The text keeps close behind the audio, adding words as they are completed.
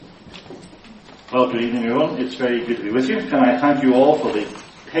Well, good evening, everyone. It's very good to be with you. Can I thank you all for the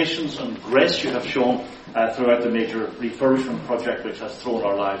patience and grace you have shown throughout the major refurbishment project which has thrown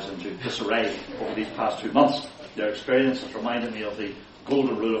our lives into disarray over these past 2 months. Their experience has reminded me of the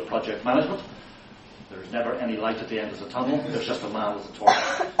golden rule of project management. There's never any light at the end of the tunnel. There's just a man with a torch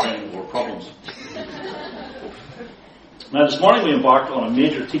bringing more problems. Now, this morning we embarked on a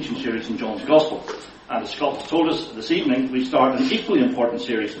major teaching series in John's Gospel. And as Scott has told us this evening, we start an equally important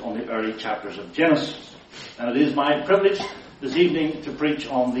series on the early chapters of Genesis. And it is my privilege this evening to preach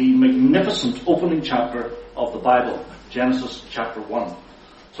on the magnificent opening chapter of the Bible, Genesis chapter 1.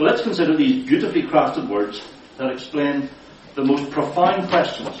 So let's consider these beautifully crafted words that explain the most profound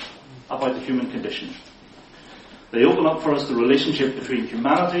questions about the human condition. They open up for us the relationship between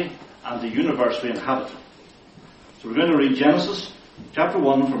humanity and the universe we inhabit. So we're going to read Genesis chapter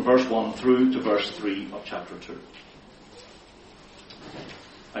 1 from verse 1 through to verse 3 of chapter 2.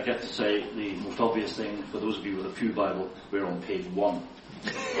 I get to say the most obvious thing for those of you with a Pew Bible, we're on page 1.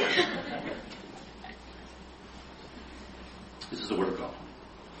 This is the Word of God.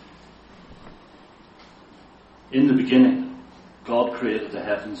 In the beginning, God created the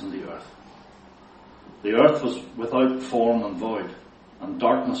heavens and the earth. The earth was without form and void, and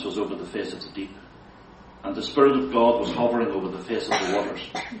darkness was over the face of the deep. And the Spirit of God was hovering over the face of the waters.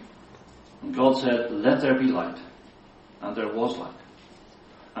 And God said, "Let there be light." And there was light.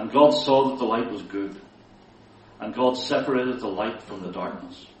 And God saw that the light was good. And God separated the light from the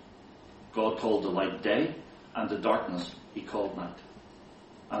darkness. God called the light day, and the darkness he called night.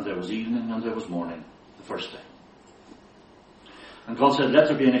 And there was evening and there was morning, the first day. And God said, "Let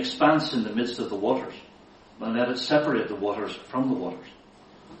there be an expanse in the midst of the waters, and let it separate the waters from the waters."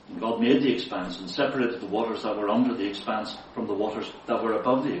 And God made the expanse and separated the waters that were under the expanse from the waters that were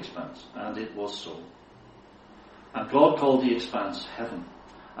above the expanse. And it was so. And God called the expanse heaven.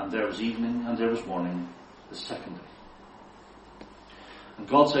 And there was evening and there was morning, the second day. And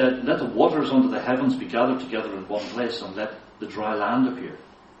God said, "Let the waters under the heavens be gathered together in one place, and let the dry land appear."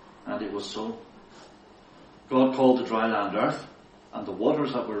 And it was so. God called the dry land earth, and the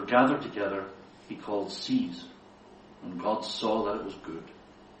waters that were gathered together he called seas. And God saw that it was good.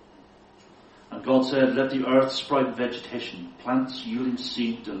 And God said, "Let the earth sprout vegetation, plants yielding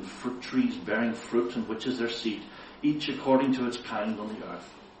seed, and fruit trees bearing fruit, in which is their seed, each according to its kind on the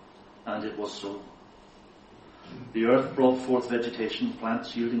earth." And it was so. The earth brought forth vegetation,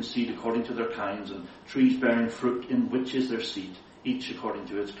 plants yielding seed according to their kinds, and trees bearing fruit, in which is their seed, each according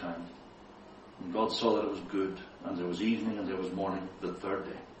to its kind. And God saw that it was good, and there was evening and there was morning, the third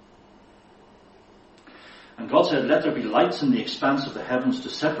day. And God said, "Let there be lights in the expanse of the heavens to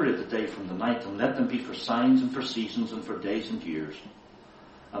separate the day from the night, and let them be for signs and for seasons and for days and years.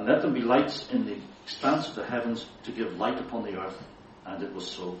 And let them be lights in the expanse of the heavens to give light upon the earth." And it was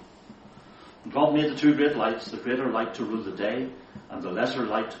so. And God made the two great lights, the greater light to rule the day, and the lesser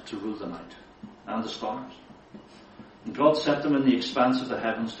light to rule the night, and the stars. And God set them in the expanse of the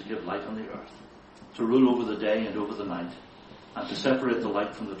heavens to give light on the earth, to rule over the day and over the night, and to separate the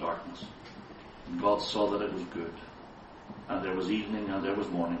light from the darkness. And God saw that it was good. And there was evening and there was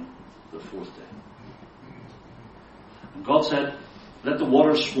morning, the fourth day. And God said, "Let the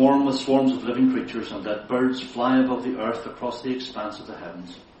waters swarm with swarms of living creatures, and let birds fly above the earth across the expanse of the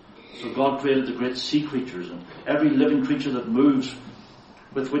heavens." So God created the great sea creatures, and every living creature that moves,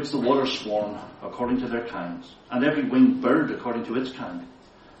 with which the waters swarm, according to their kinds, and every winged bird according to its kind.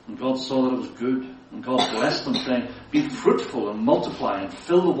 And God saw that it was good. And God blessed them, saying, "Be fruitful and multiply, and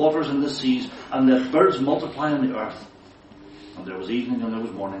fill the waters and the seas, and let birds multiply on the earth." And there was evening and there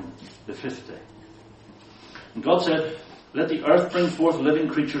was morning, the fifth day. And God said, "Let the earth bring forth living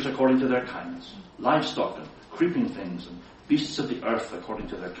creatures according to their kinds, livestock and creeping things, and beasts of the earth according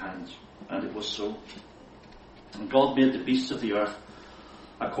to their kinds." And it was so. And God made the beasts of the earth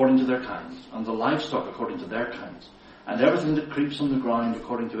according to their kinds, and the livestock according to their kinds, and everything that creeps on the ground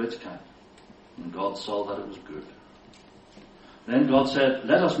according to its kind. And God saw that it was good. Then God said,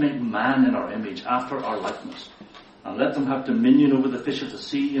 "Let us make man in our image, after our likeness, and let them have dominion over the fish of the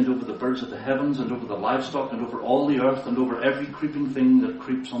sea, and over the birds of the heavens, and over the livestock, and over all the earth, and over every creeping thing that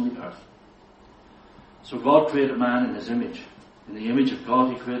creeps on the earth." So God created man in his image. In the image of God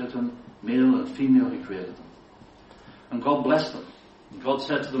he created him, male and female he created them. And God blessed them. And God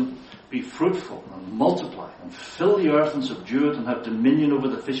said to them, "Be fruitful and multiply, and fill the earth and subdue it, and have dominion over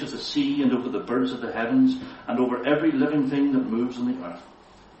the fish of the sea, and over the birds of the heavens, and over every living thing that moves on the earth."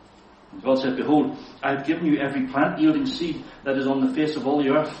 And God said, "Behold, I have given you every plant yielding seed that is on the face of all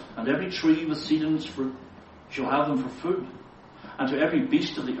the earth, and every tree with seed in its fruit. You shall have them for food. And to every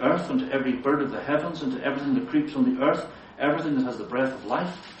beast of the earth, and to every bird of the heavens, and to everything that creeps on the earth, everything that has the breath of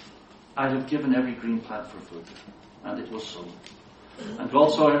life, I have given every green plant for food. And it was so. And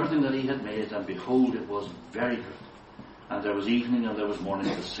God saw everything that he had made, and behold, it was very good. And there was evening and there was morning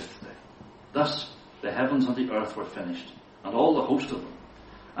the sixth day. Thus the heavens and the earth were finished, and all the host of them.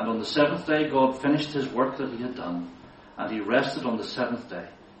 And on the seventh day God finished his work that he had done, and he rested on the seventh day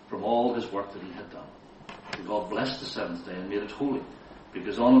from all his work that he had done. And God blessed the seventh day and made it holy,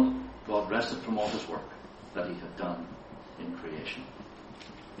 because on it God rested from all his work that he had done in creation.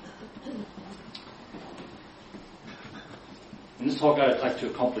 In this talk I'd like to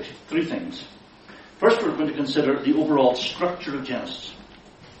accomplish three things. First, we're going to consider the overall structure of Genesis.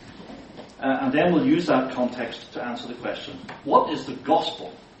 And then we'll use that context to answer the question, what is the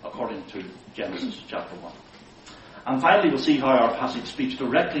gospel according to Genesis chapter 1? And finally, we'll see how our passage speaks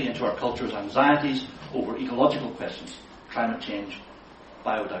directly into our culture's anxieties over ecological questions, climate change,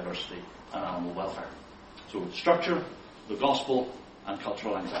 biodiversity, and animal welfare. So, structure, the gospel, and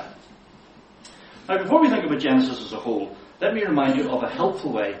cultural anxiety. Now, before we think about Genesis as a whole, let me remind you of a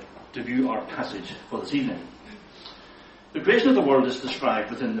helpful way to view our passage for this evening. The creation of the world is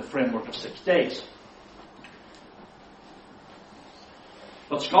described within the framework of 6 days.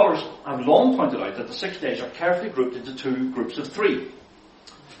 But scholars have long pointed out that the 6 days are carefully grouped into two groups of 3,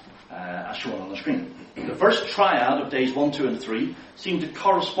 as shown on the screen. The first triad of days 1, 2 and 3 seem to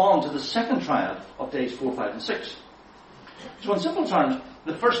correspond to the second triad of days 4, 5 and 6. So in simple terms,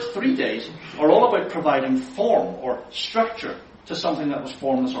 the first 3 days are all about providing form or structure to something that was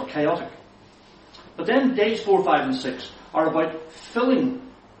formless or chaotic. But then days 4, 5 and 6 are about filling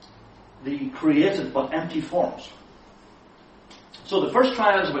the created but empty forms. So the first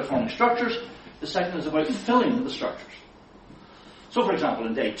triad is about forming structures, the second is about filling the structures. So for example,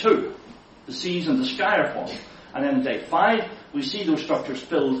 in day 2, the seas and the sky are formed, and then in day 5, we see those structures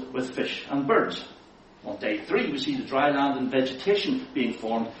filled with fish and birds. On day 3, we see the dry land and vegetation being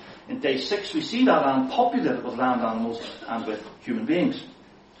formed. In day 6, we see that land populated with land animals and with human beings.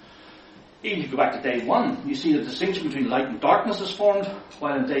 Even if you go back to day 1, you see the distinction between light and darkness is formed,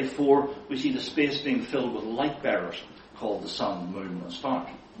 while in day 4, we see the space being filled with light bearers, called the sun, moon and stars.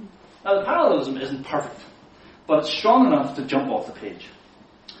 Now the parallelism isn't perfect, but it's strong enough to jump off the page.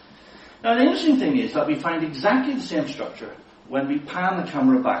 Now the interesting thing is that we find exactly the same structure when we pan the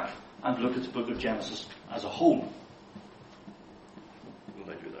camera back and look at the book of Genesis as a whole. What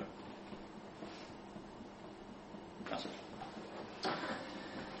did I do there? That's it.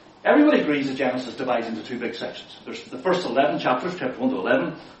 Everybody agrees that Genesis divides into 2 big sections. There's the first 11 chapters, chapter 1 to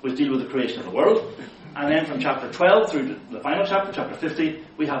 11, which deal with the creation of the world. And then from chapter 12 through to the final chapter, chapter 50,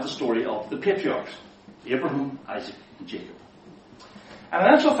 we have the story of the patriarchs, Abraham, Isaac, and Jacob. And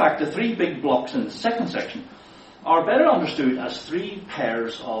in actual fact, the 3 big blocks in the second section are better understood as 3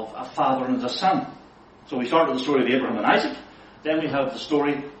 pairs of a father and a son. So we start with the story of Abraham and Isaac, then we have the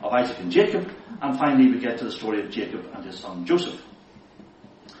story of Isaac and Jacob, and finally we get to the story of Jacob and his son Joseph.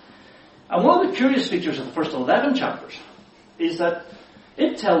 And one of the curious features of the first 11 chapters is that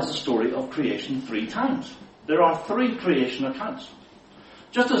it tells the story of creation 3 times. There are 3 creation accounts.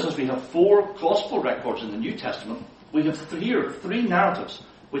 Just as we have 4 gospel records in the New Testament, we have 3 narratives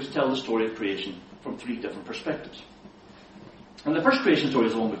which tell the story of creation from 3 different perspectives. And the first creation story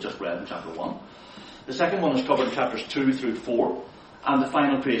is the one we just read in chapter 1. The second one is covered in chapters 2 through 4, and the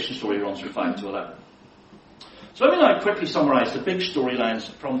final creation story runs through 5 to 11. So let me now quickly summarise the big storylines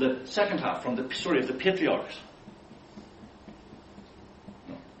from the second half, from the story of the patriarchs.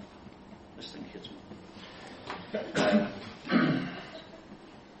 No, this thing hits me.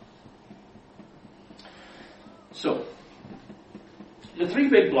 So, the 3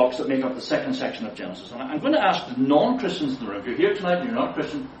 big blocks that make up the second section of Genesis. And I'm going to ask the non-Christians in the room, if you're here tonight and you're not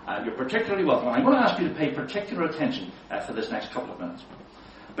Christian, you're particularly welcome. I'm going to ask you to pay particular attention for this next couple of minutes,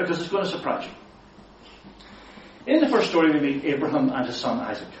 because it's going to surprise you. In the first story, we meet Abraham and his son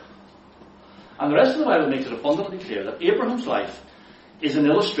Isaac. And the rest of the Bible makes it abundantly clear that Abraham's life is an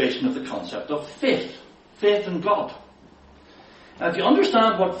illustration of the concept of faith. Faith in God. Now, if you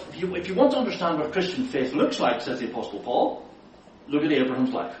want to understand what Christian faith looks like, says the Apostle Paul, look at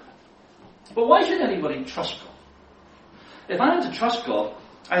Abraham's life. But why should anybody trust God? If I am to trust God,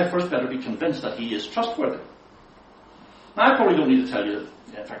 I had first better be convinced that he is trustworthy. Now, I probably don't need to tell you,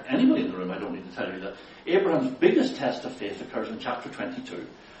 in fact, anybody in the room, I don't need to tell you that Abraham's biggest test of faith occurs in chapter 22,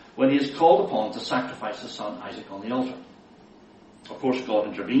 when he is called upon to sacrifice his son Isaac on the altar. Of course, God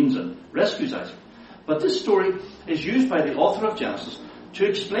intervenes and rescues Isaac. But this story is used by the author of Genesis to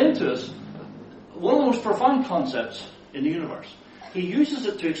explain to us one of the most profound concepts in the universe. He uses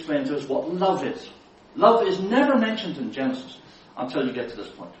it to explain to us what love is. Love is never mentioned in Genesis until you get to this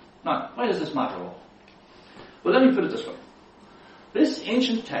point. Now, why does this matter at all? Well, let me put it this way. This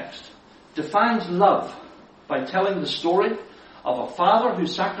ancient text defines love by telling the story of a father who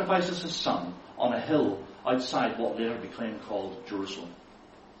sacrifices his son on a hill outside what later became called Jerusalem.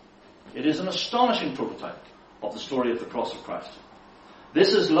 It is an astonishing prototype of the story of the cross of Christ.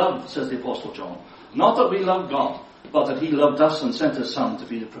 This is love, says the Apostle John. Not that we love God, but that he loved us and sent his Son to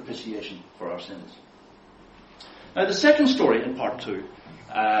be the propitiation for our sins. Now the second story in part 2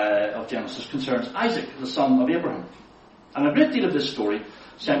 of Genesis concerns Isaac, the son of Abraham. And a great deal of this story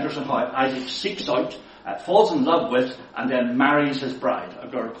centres on how Isaac seeks out, falls in love with, and then marries his bride, a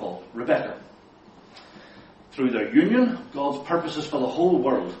girl called Rebekah. Through their union, God's purposes for the whole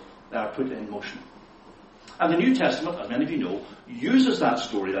world are put in motion. And the New Testament, as many of you know, uses that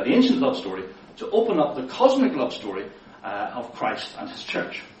story, that ancient love story, to open up the cosmic love story of Christ and his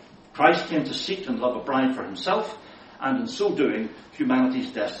church. Christ came to seek and love a bride for himself, and in so doing,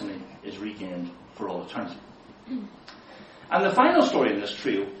 humanity's destiny is regained for all eternity. And the final story in this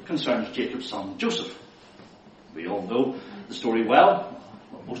trio concerns Jacob's son Joseph. We all know the story well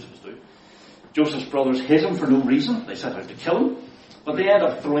most of us do. Joseph's brothers hid him for no reason. They set out to kill him, but they end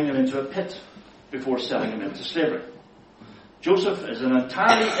up throwing him into a pit before selling him into slavery. Joseph is an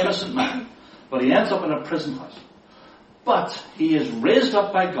entirely innocent man, but he ends up in a prison house. But he is raised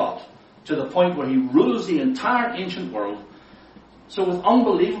up by God to the point where he rules the entire ancient world. So with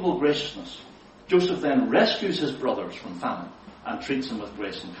unbelievable graciousness, Joseph then rescues his brothers from famine and treats them with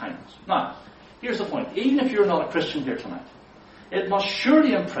grace and kindness. Now, here's the point. Even if you're not a Christian here tonight, it must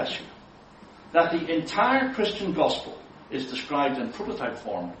surely impress you that the entire Christian gospel is described in prototype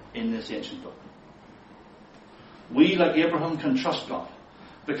form in this ancient book. We, like Abraham, can trust God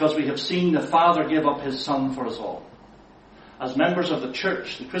because we have seen the Father give up his Son for us all. As members of the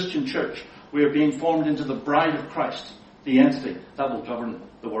church, the Christian church, we are being formed into the bride of Christ, the entity that will govern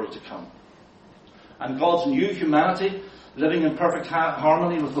the world to come. And God's new humanity living in perfect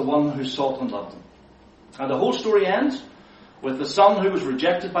harmony with the one who sought and loved them. And the whole story ends with the Son who was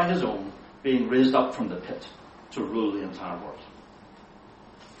rejected by his own being raised up from the pit to rule the entire world.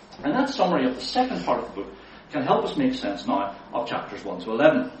 And that summary of the second part of the book can help us make sense now of chapters 1 to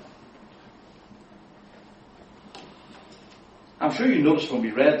 11. I'm sure you noticed when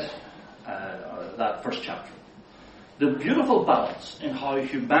we read that first chapter, the beautiful balance in how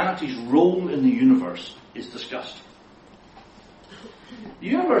humanity's role in the universe is discussed. The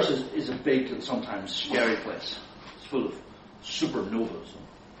universe is a big and sometimes scary place. It's full of supernovas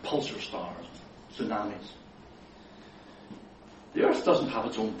and pulsar stars, and tsunamis. The Earth doesn't have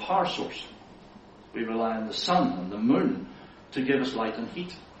its own power source. We rely on the sun and the moon to give us light and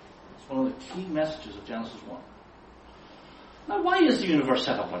heat. It's one of the key messages of Genesis 1. Now, why is the universe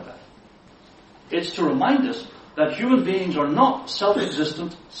set up like that? It's to remind us that human beings are not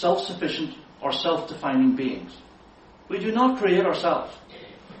self-existent, self-sufficient, or self-defining beings. We do not create ourselves.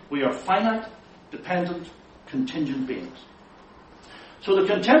 We are finite, dependent, contingent beings. So the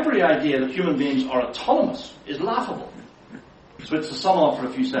contemporary idea that human beings are autonomous is laughable. Switch the sun off for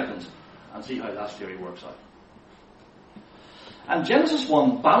a few seconds and see how that theory works out. And Genesis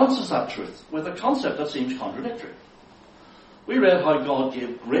 1 balances that truth with a concept that seems contradictory. We read how God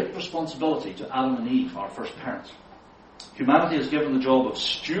gave great responsibility to Adam and Eve, our first parents. Humanity is given the job of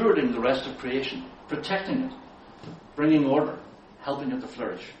stewarding the rest of creation, protecting it, bringing order, helping it to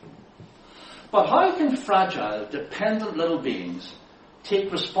flourish. But how can fragile, dependent little beings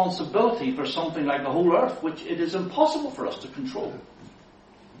take responsibility for something like the whole earth, which it is impossible for us to control?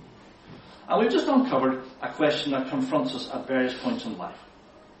 And we've just uncovered a question that confronts us at various points in life.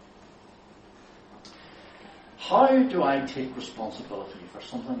 How do I take responsibility for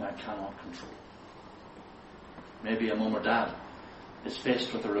something I cannot control? Maybe a mum or dad is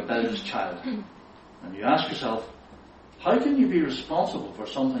faced with a rebellious child, and you ask yourself, how can you be responsible for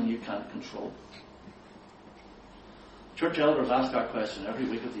something you can't control? Church elders ask that question every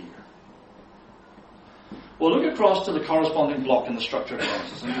week of the year. Well, look across to the corresponding block in the structure of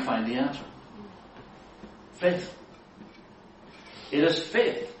Genesis and you find the answer. Faith. It is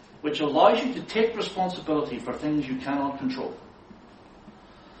faith which allows you to take responsibility for things you cannot control.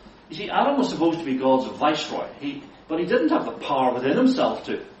 You see, Adam was supposed to be God's viceroy, but he didn't have the power within himself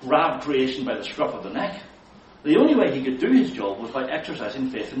to grab creation by the scruff of the neck. The only way he could do his job was by exercising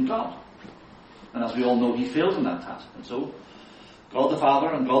faith in God. And as we all know, he failed in that task. And so, God the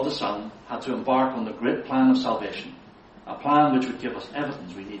Father and God the Son had to embark on the great plan of salvation, a plan which would give us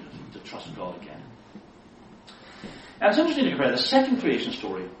evidence we needed to trust God again. And it's interesting to compare the second creation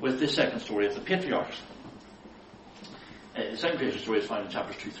story with this second story of the patriarchs. The second creation story is found in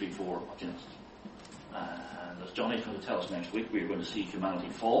chapters 2, 3, 4 of Genesis. And as Johnny's going to tell us next week, we're going to see humanity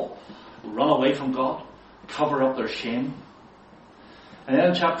fall, run away from God, cover up their shame. And then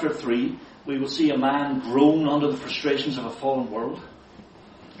in chapter 3, we will see a man groan under the frustrations of a fallen world.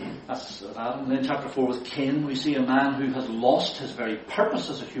 That's Adam. And then in chapter 4 with Cain, we see a man who has lost his very purpose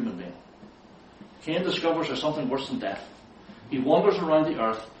as a human being. Cain discovers there's something worse than death. He wanders around the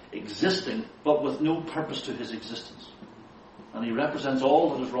earth, existing, but with no purpose to his existence. And he represents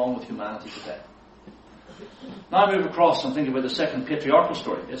all that is wrong with humanity today. Now I move across and think about the second patriarchal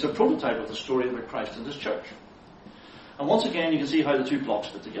story. It's a prototype of the story about Christ and his church. And once again, you can see how the two blocks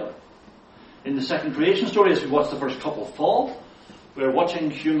fit together. In the second creation story, as we watch the first couple fall, we're watching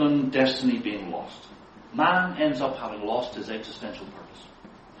human destiny being lost. Man ends up having lost his existential purpose.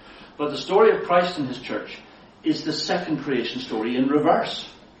 But the story of Christ and his church is the second creation story in reverse.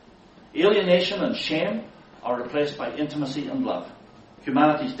 Alienation and shame are replaced by intimacy and love.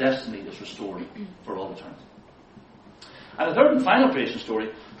 Humanity's destiny is restored for all eternity. And the third and final creation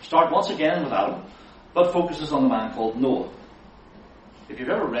story starts once again with Adam, but focuses on a man called Noah. If you've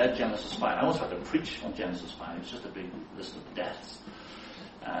ever read Genesis 5, I once had to preach on Genesis 5. It's just a big list of deaths.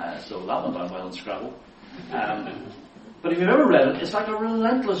 So that went down well in Scrabble. But if you've ever read it, it's like a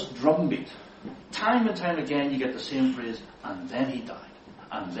relentless drumbeat. Time and time again you get the same phrase, and then he died.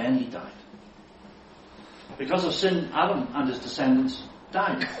 And then he died. Because of sin, Adam and his descendants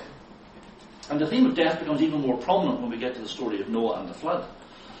died. And the theme of death becomes even more prominent when we get to the story of Noah and the flood.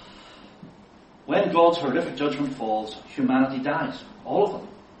 When God's horrific judgment falls, humanity dies. All of them.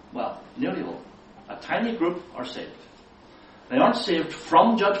 Well, nearly all. A tiny group are saved. They aren't saved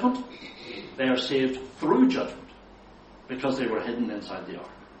from judgment. They are saved through judgment. Because they were hidden inside the ark.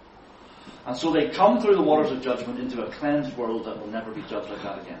 And so they come through the waters of judgment into a cleansed world that will never be judged like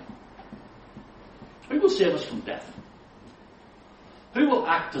that again. Who will save us from death? Who will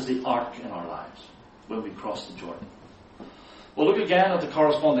act as the ark in our lives when we cross the Jordan? We'll look again at the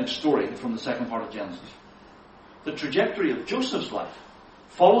corresponding story from the second part of Genesis. The trajectory of Joseph's life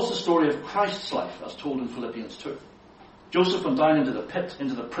follows the story of Christ's life as told in Philippians 2. Joseph went down into the pit,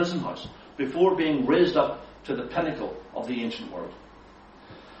 into the prison house, before being raised up to the pinnacle of the ancient world.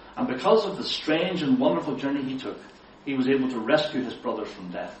 And because of the strange and wonderful journey he took, he was able to rescue his brothers from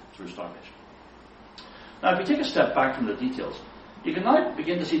death through starvation. Now, if we take a step back from the details, you can now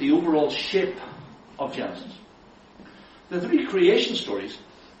begin to see the overall shape of Genesis. The three creation stories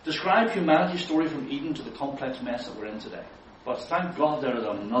describe humanity's story from Eden to the complex mess that we're in today. But thank God there is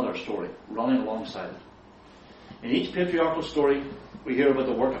another story running alongside it. In each patriarchal story, we hear about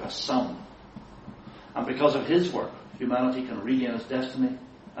the work of a son. And because of his work, humanity can regain its destiny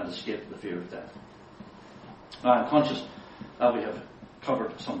and escape the fear of death. Now, I'm conscious that we have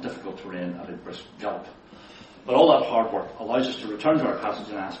covered some difficult terrain at a brisk gallop. But all that hard work allows us to return to our passage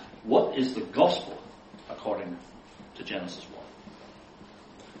and ask, what is the gospel according to Genesis 1?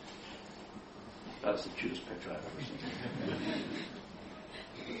 That's the cutest picture I've ever seen.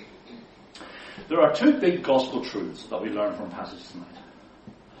 There are two big gospel truths that we learn from the passage tonight.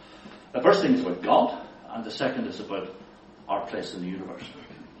 The first thing is about God, and the second is about our place in the universe.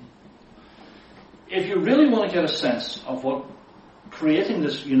 If you really want to get a sense of what creating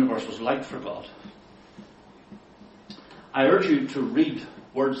this universe was like for God, I urge you to read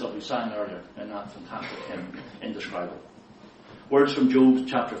words that we sang earlier in that fantastic hymn, Indescribable. Words from Job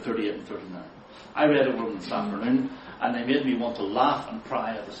chapter 38 and 39. I read over them this afternoon, and they made me want to laugh and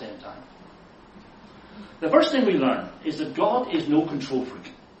cry at the same time. The first thing we learn is that God is no control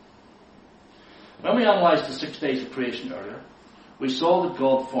freak. When we analysed the 6 days of creation earlier, we saw that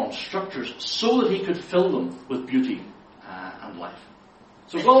God formed structures so that he could fill them with beauty and life.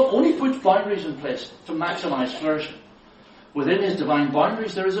 So God only puts boundaries in place to maximise flourishing. Within his divine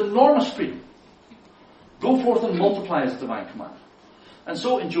boundaries, there is enormous freedom. Go forth and multiply is the divine command. And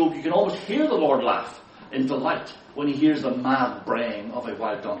so in Job, you can almost hear the Lord laugh in delight when he hears the mad braying of a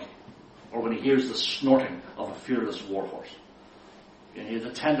wild donkey, or when he hears the snorting of a fearless warhorse. You can hear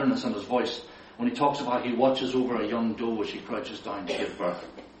the tenderness in his voice when he talks about he watches over a young doe as she crouches down to give birth.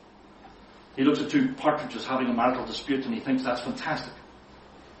 He looks at two partridges having a marital dispute and he thinks that's fantastic.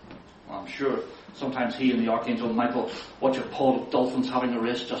 Well, I'm sure sometimes he and the Archangel Michael watch a pod of dolphins having a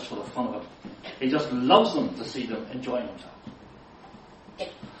race just for the fun of it. He just loves them to see them enjoying themselves.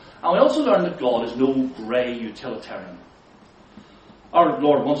 And we also learn that God is no grey utilitarian. Our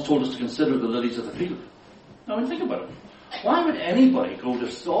Lord once told us to consider the lilies of the field. Now, when you think about it, why would anybody go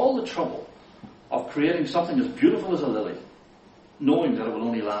to all the trouble of creating something as beautiful as a lily, knowing that it will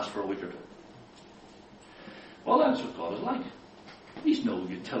only last for a week or two? Well, that's what God is like. He's no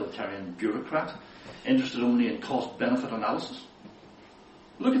utilitarian bureaucrat, interested only in cost-benefit analysis.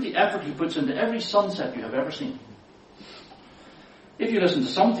 Look at the effort he puts into every sunset you have ever seen. If you listen to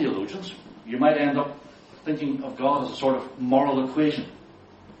some theologians, you might end up thinking of God as a sort of moral equation.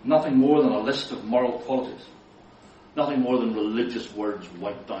 Nothing more than a list of moral qualities. Nothing more than religious words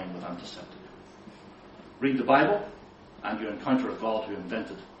wiped down with antiseptic. Read the Bible, and you encounter a God who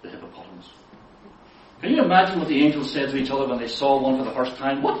invented the hippopotamus. Can you imagine what the angels said to each other when they saw one for the first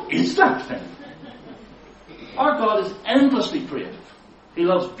time? What is that thing? Our God is endlessly creative. He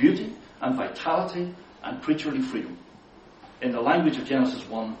loves beauty and vitality and creaturely freedom. In the language of Genesis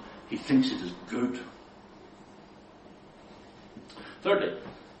 1, he thinks it is good. Thirdly,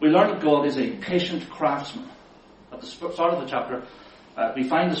 we learn that God is a patient craftsman. At the start of the chapter, we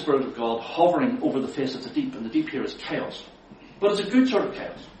find the Spirit of God hovering over the face of the deep, and the deep here is chaos. But it's a good sort of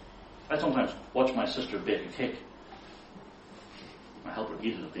chaos. I sometimes watch my sister bake a cake. I help her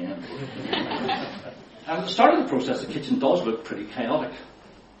eat it at the end. And at the start of the process, the kitchen does look pretty chaotic.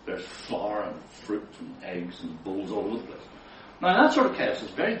 There's flour and fruit and eggs and bowls all over the place. Now, that sort of chaos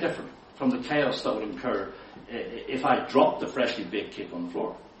is very different from the chaos that would occur if I dropped the freshly baked cake on the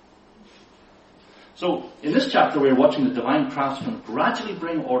floor. So, in this chapter, we're watching the divine craftsman gradually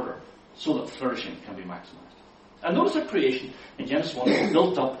bring order so that flourishing can be maximized. And notice that creation in Genesis 1 is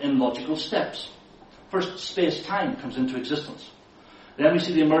built up in logical steps. First, space-time comes into existence. Then we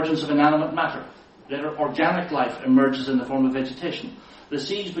see the emergence of inanimate matter. Later, organic life emerges in the form of vegetation. The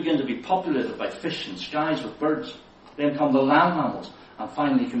seas begin to be populated by fish and skies with birds. Then come the land mammals, and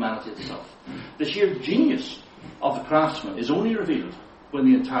finally humanity itself. The sheer genius of the craftsman is only revealed when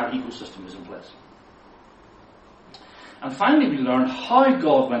the entire ecosystem is in place. And finally we learn how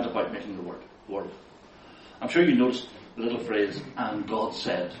God went about making the world. I'm sure you noticed the little phrase, "and God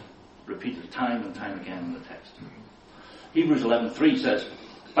said," repeated time and time again in the text. Hebrews 11:3 says,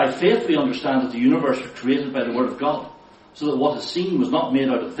 "By faith we understand that the universe was created by the word of God, so that what is seen was not made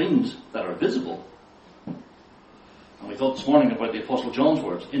out of things that are visible." And we thought this morning about the Apostle John's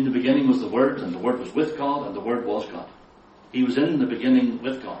words, "In the beginning was the Word, and the Word was with God, and the Word was God. He was in the beginning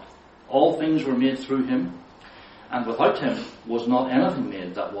with God. All things were made through him, and without him was not anything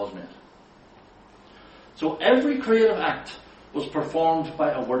made that was made." So every creative act was performed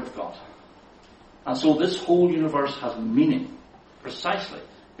by a word of God. And so this whole universe has meaning, precisely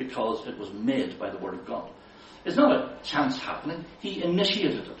because it was made by the word of God. It's not a chance happening. He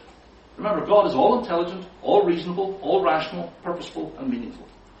initiated it. Remember, God is all intelligent, all reasonable, all rational, purposeful, and meaningful.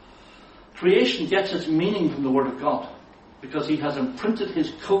 Creation gets its meaning from the word of God because he has imprinted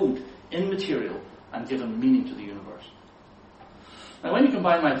his code in material and given meaning to the universe. Now, when you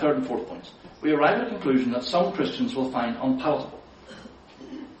combine my third and fourth points, we arrive at a conclusion that some Christians will find unpalatable.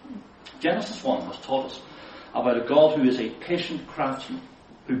 Genesis 1 has taught us about a God who is a patient craftsman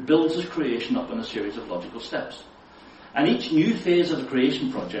who builds his creation up in a series of logical steps. And each new phase of the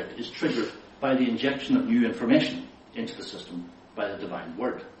creation project is triggered by the injection of new information into the system by the divine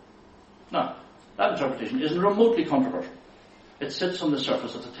word. Now, that interpretation isn't remotely controversial. It sits on the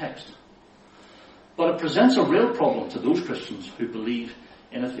surface of the text. But it presents a real problem to those Christians who believe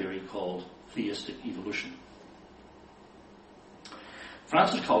in a theory called theistic evolution.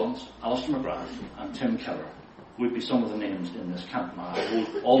 Francis Collins, Alistair McGrath, and Tim Keller would be some of the names in this camp. Now, I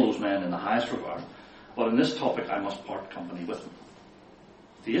hold all those men in the highest regard, but in this topic I must part company with them.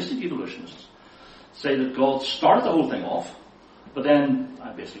 Theistic evolutionists say that God started the whole thing off, but then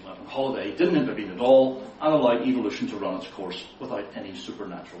I basically went on holiday, didn't intervene at all, and allowed evolution to run its course without any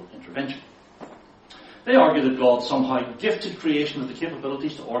supernatural intervention. They argue that God somehow gifted creation with the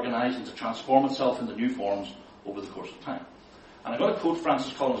capabilities to organize and to transform itself into new forms over the course of time. And I'm going to quote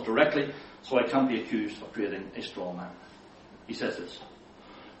Francis Collins directly so I can't be accused of creating a straw man. He says this: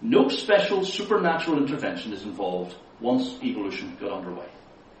 "No special supernatural intervention is involved once evolution got underway.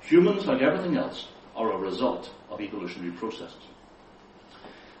 Humans, like everything else, are a result of evolutionary processes."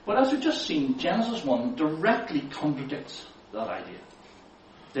 But as we've just seen, Genesis 1 directly contradicts that idea.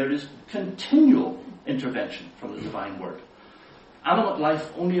 There is continual intervention from the divine word. Animate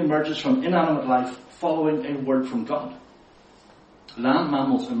life only emerges from inanimate life following a word from God. Land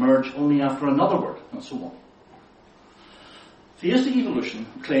mammals emerge only after another word, and so on. Theistic evolution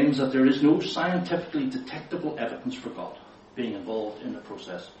claims that there is no scientifically detectable evidence for God being involved in the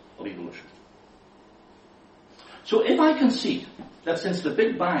process of evolution. So if I concede that since the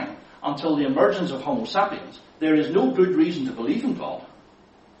Big Bang until the emergence of Homo sapiens, there is no good reason to believe in God,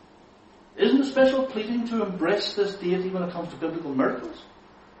 isn't it special pleading to embrace this deity when it comes to biblical miracles?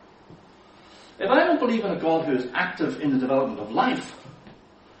 If I don't believe in a God who is active in the development of life,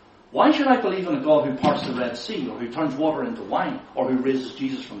 why should I believe in a God who parts the Red Sea, or who turns water into wine, or who raises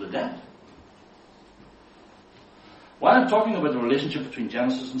Jesus from the dead? While I'm talking about the relationship between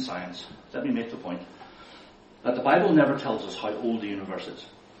Genesis and science, let me make the point that the Bible never tells us how old the universe is.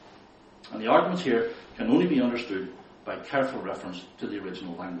 And the arguments here can only be understood by careful reference to the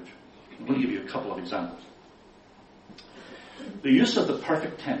original language. I'm going to give you a couple of examples. The use of the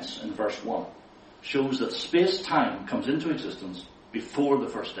perfect tense in verse 1 shows that space-time comes into existence before the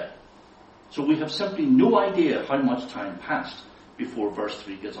first day. So we have simply no idea how much time passed before verse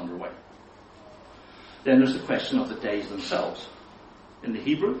 3 gets underway. Then there's the question of the days themselves. In the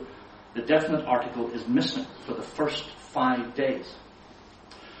Hebrew, the definite article is missing for the first 5 days.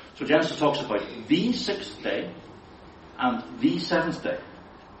 So Genesis talks about the sixth day and the seventh day.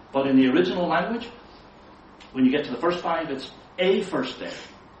 But in the original language, when you get to the first 5, it's a first day,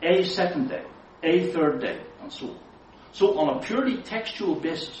 a second day, a third day, and so on. So on a purely textual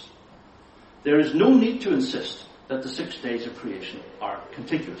basis, there is no need to insist that the 6 days of creation are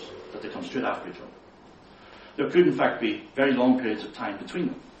contiguous, that they come straight after each other. There could in fact be very long periods of time between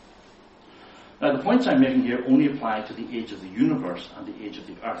them. Now the points I'm making here only apply to the age of the universe and the age of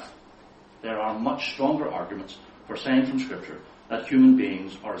the earth. There are much stronger arguments for saying from Scripture that human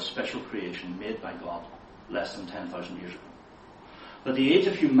beings are a special creation made by God less than 10,000 years ago. But the age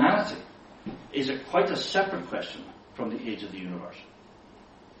of humanity is quite a separate question from the age of the universe.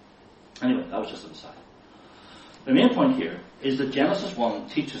 Anyway, that was just an aside. The main point here is that Genesis 1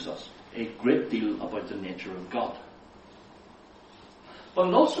 teaches us a great deal about the nature of God. But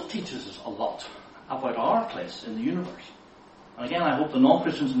it also teaches us a lot about our place in the universe. And again, I hope the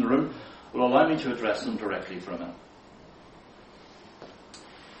non-Christians in the room will allow me to address them directly for a minute.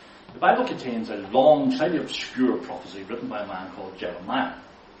 The Bible contains a long, slightly obscure prophecy written by a man called Jeremiah.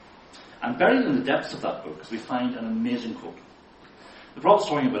 And buried in the depths of that book, we find an amazing quote. The prophet's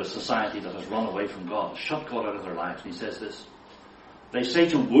talking about a society that has run away from God, shut God out of their lives, and he says this: "They say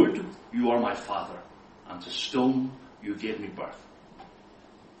to wood, you are my father, and to stone, you gave me birth."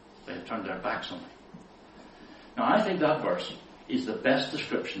 They have turned their backs on me. Now I think that verse is the best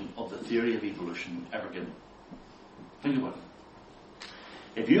description of the theory of evolution ever given. Think about it.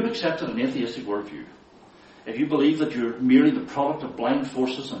 If you've accepted an atheistic worldview, if you believe that you're merely the product of blind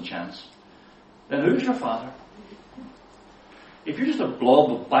forces and chance, then who's your father? If you're just a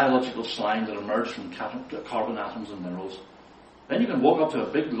blob of biological slime that emerged from carbon atoms and minerals, then you can walk up to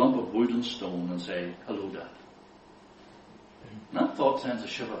a big lump of wood and stone and say, "Hello, Dad." And that thought sends a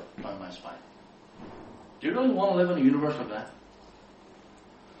shiver down my spine. Do you really want to live in a universe like that?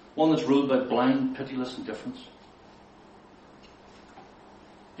 One that's ruled by blind, pitiless indifference?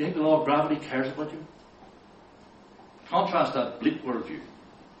 Do you think the law of gravity cares about you? Contrast that bleak worldview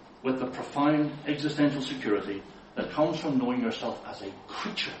with the profound existential security that comes from knowing yourself as a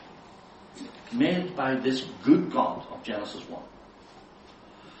creature made by this good God of Genesis 1.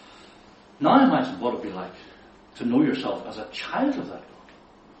 Now imagine what it would be like to know yourself as a child of that God.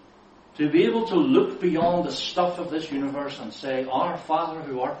 To be able to look beyond the stuff of this universe and say, "Our Father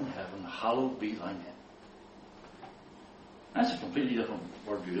who art in heaven, hallowed be thy name." That's a completely different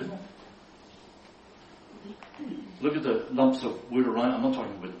worldview, isn't it? Look at the lumps of wood around. I'm not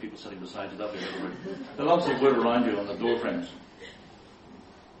talking about the people sitting beside you, that'd be different. The lumps of wood around you on the door frames.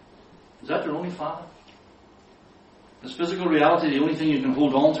 Is that your only father? Is physical reality the only thing you can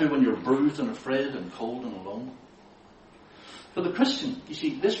hold on to when you're bruised and afraid and cold and alone? For the Christian, you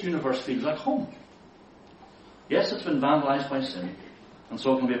see, this universe feels like home. Yes, it's been vandalized by sin, and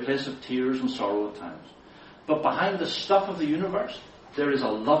so it can be a place of tears and sorrow at times. But behind the stuff of the universe, there is a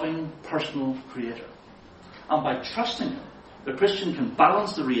loving, personal Creator. And by trusting Him, the Christian can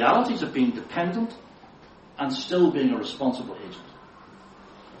balance the realities of being dependent and still being a responsible agent.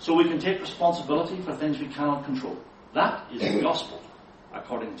 So we can take responsibility for things we cannot control. That is the gospel,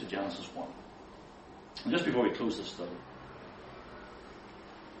 according to Genesis 1. And just before we close this study,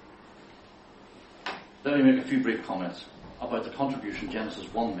 let me make a few brief comments about the contribution Genesis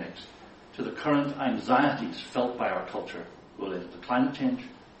 1 makes to the current anxieties felt by our culture related to climate change,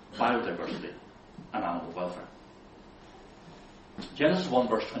 biodiversity, and animal welfare. Genesis 1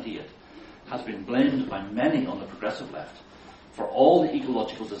 verse 28 has been blamed by many on the progressive left for all the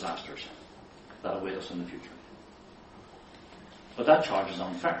ecological disasters that await us in the future. But that charge is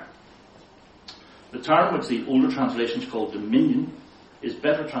unfair. The term which the older translations call dominion is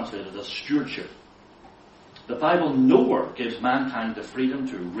better translated as stewardship. The Bible nowhere gives mankind the freedom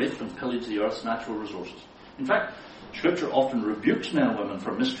to rape and pillage the earth's natural resources. In fact, Scripture often rebukes men and women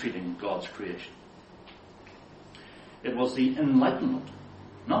for mistreating God's creation. It was the Enlightenment,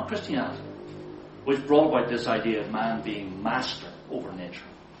 not Christianity, which brought about this idea of man being master over nature.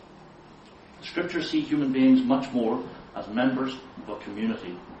 The Scriptures see human beings much more as members of a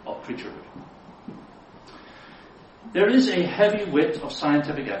community of creaturehood. There is a heavy weight of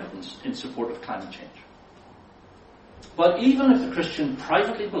scientific evidence in support of climate change. But even if the Christian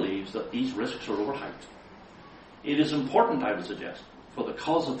privately believes that these risks are overhyped, it is important, I would suggest, for the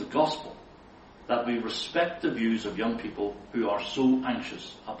cause of the gospel, that we respect the views of young people who are so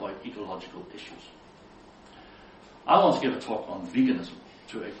anxious about ecological issues. I once gave a talk on veganism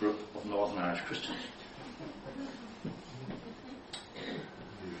to a group of Northern Irish Christians.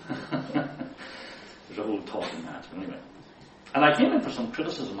 There's a whole talk in that, but anyway. And I came in for some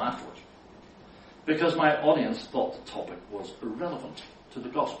criticism afterwards, because my audience thought the topic was irrelevant to the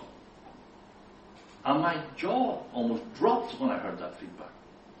gospel. And my jaw almost dropped when I heard that feedback.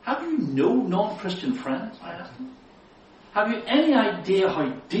 Have you no non-Christian friends? I asked them. Have you any idea how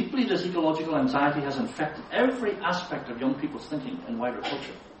deeply this ecological anxiety has infected every aspect of young people's thinking in wider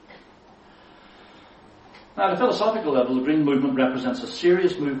culture? Now, at a philosophical level, the Green Movement represents a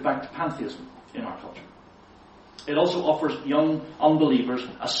serious move back to pantheism in our culture. It also offers young unbelievers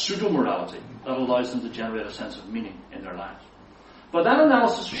a pseudo-morality that allows them to generate a sense of meaning in their lives. But that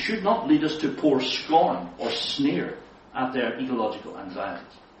analysis should not lead us to pour scorn or sneer at their ecological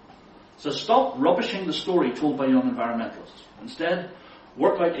anxieties. So stop rubbishing the story told by young environmentalists. Instead,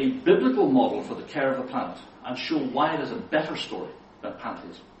 work out a biblical model for the care of the planet and show why it is a better story than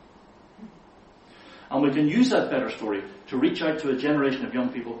pantheism. And we can use that better story to reach out to a generation of young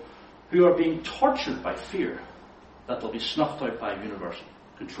people who are being tortured by fear that they'll be snuffed out by a universe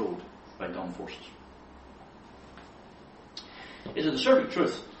controlled by dumb forces. It is a disturbing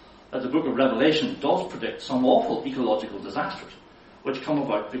truth that the book of Revelation does predict some awful ecological disasters which come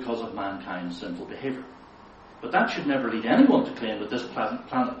about because of mankind's sinful behaviour. But that should never lead anyone to claim that this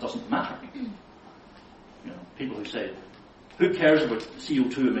planet doesn't matter. People who say, who cares about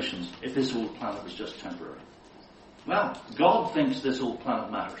CO2 emissions if this old planet is just temporary? Well, God thinks this old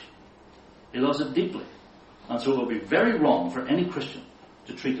planet matters. He loves it deeply. And so it will be very wrong for any Christian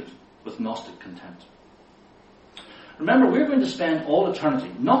to treat it with Gnostic contempt. Remember, we're going to spend all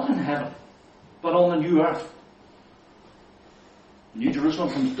eternity, not in heaven, but on the new earth. New Jerusalem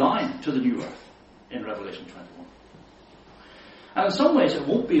comes down to the new earth in Revelation 21. And in some ways it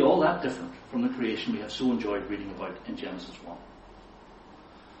won't be all that different from the creation we have so enjoyed reading about in Genesis 1.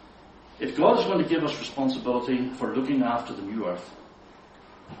 If God is going to give us responsibility for looking after the new earth,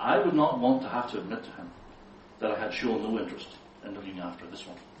 I would not want to have to admit to him that I had shown no interest in looking after this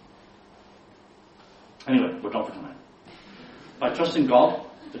one. Anyway, we're done for tonight. By trusting God,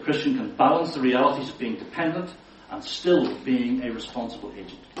 the Christian can balance the realities of being dependent and still being a responsible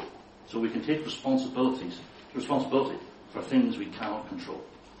agent. So we can take responsibility for things we cannot control.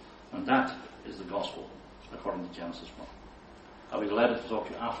 And that is the gospel, according to Genesis 1. I'll be delighted to talk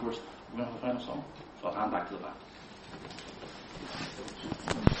to you afterwards. We're going to have a final song, so I'll hand back to the band.